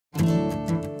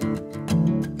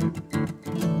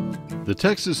The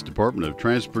Texas Department of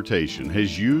Transportation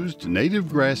has used native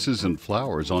grasses and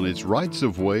flowers on its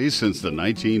rights-of-way since the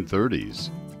 1930s.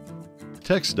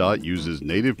 TxDOT uses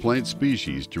native plant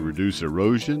species to reduce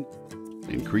erosion,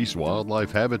 increase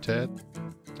wildlife habitat,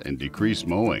 and decrease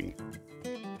mowing.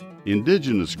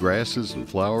 Indigenous grasses and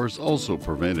flowers also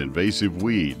prevent invasive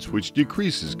weeds, which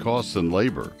decreases costs and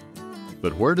labor.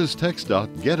 But where does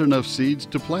TxDOT get enough seeds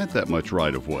to plant that much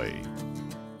right-of-way?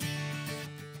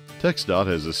 TxDOT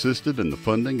has assisted in the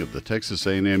funding of the Texas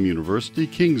A&M University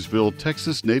Kingsville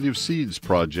Texas Native Seeds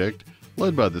Project,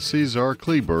 led by the Cesar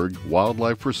Kleberg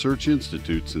Wildlife Research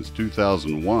Institute since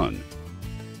 2001.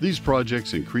 These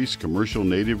projects increase commercial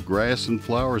native grass and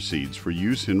flower seeds for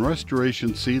use in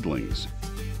restoration seedlings.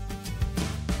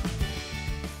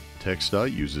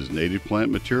 TxDOT uses native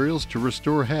plant materials to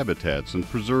restore habitats and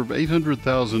preserve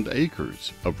 800,000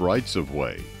 acres of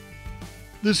rights-of-way.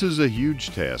 This is a huge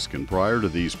task, and prior to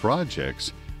these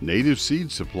projects, native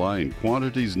seed supply in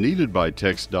quantities needed by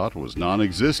TxDOT was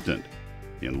non-existent.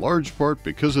 In large part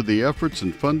because of the efforts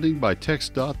and funding by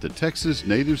TxDOT, the Texas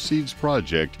Native Seeds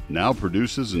Project now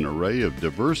produces an array of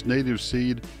diverse native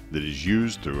seed that is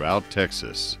used throughout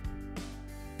Texas.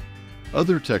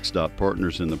 Other TxDOT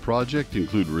partners in the project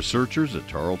include researchers at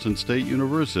Tarleton State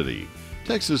University,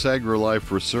 Texas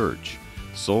AgriLife Research,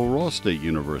 Sul-Ross State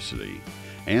University,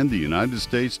 and the United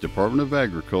States Department of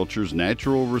Agriculture's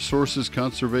Natural Resources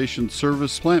Conservation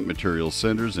Service plant materials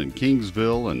centers in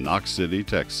Kingsville and Knox City,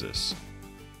 Texas.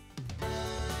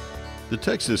 The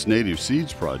Texas Native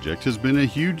Seeds Project has been a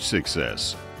huge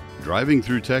success. Driving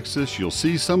through Texas, you'll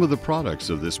see some of the products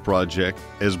of this project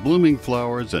as blooming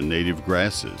flowers and native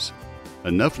grasses.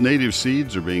 Enough native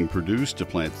seeds are being produced to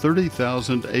plant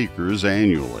 30,000 acres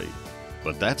annually.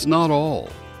 But that's not all.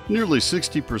 Nearly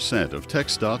 60% of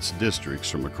TxDOT's districts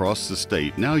from across the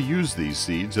state now use these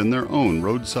seeds in their own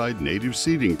roadside native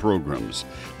seeding programs.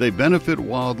 They benefit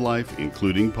wildlife,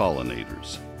 including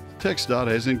pollinators. TxDOT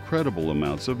has incredible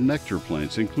amounts of nectar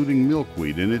plants, including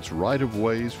milkweed, in its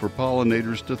right-of-ways for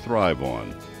pollinators to thrive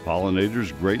on.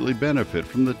 Pollinators greatly benefit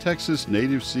from the Texas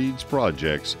Native Seeds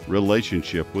Project's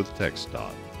relationship with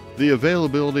TxDOT. The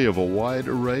availability of a wide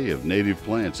array of native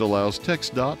plants allows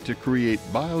TxDOT to create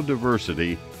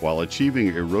biodiversity while achieving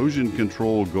erosion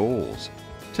control goals.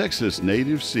 Texas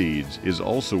Native Seeds is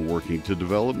also working to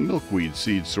develop milkweed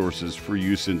seed sources for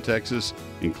use in Texas,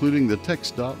 including the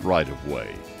TxDOT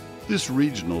right-of-way. This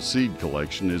regional seed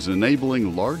collection is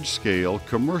enabling large-scale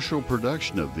commercial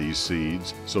production of these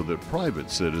seeds so that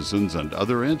private citizens and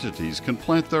other entities can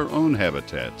plant their own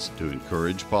habitats to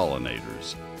encourage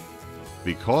pollinators.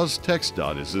 Because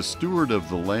TxDOT is a steward of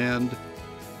the land,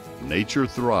 nature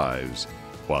thrives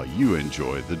while you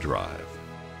enjoy the drive.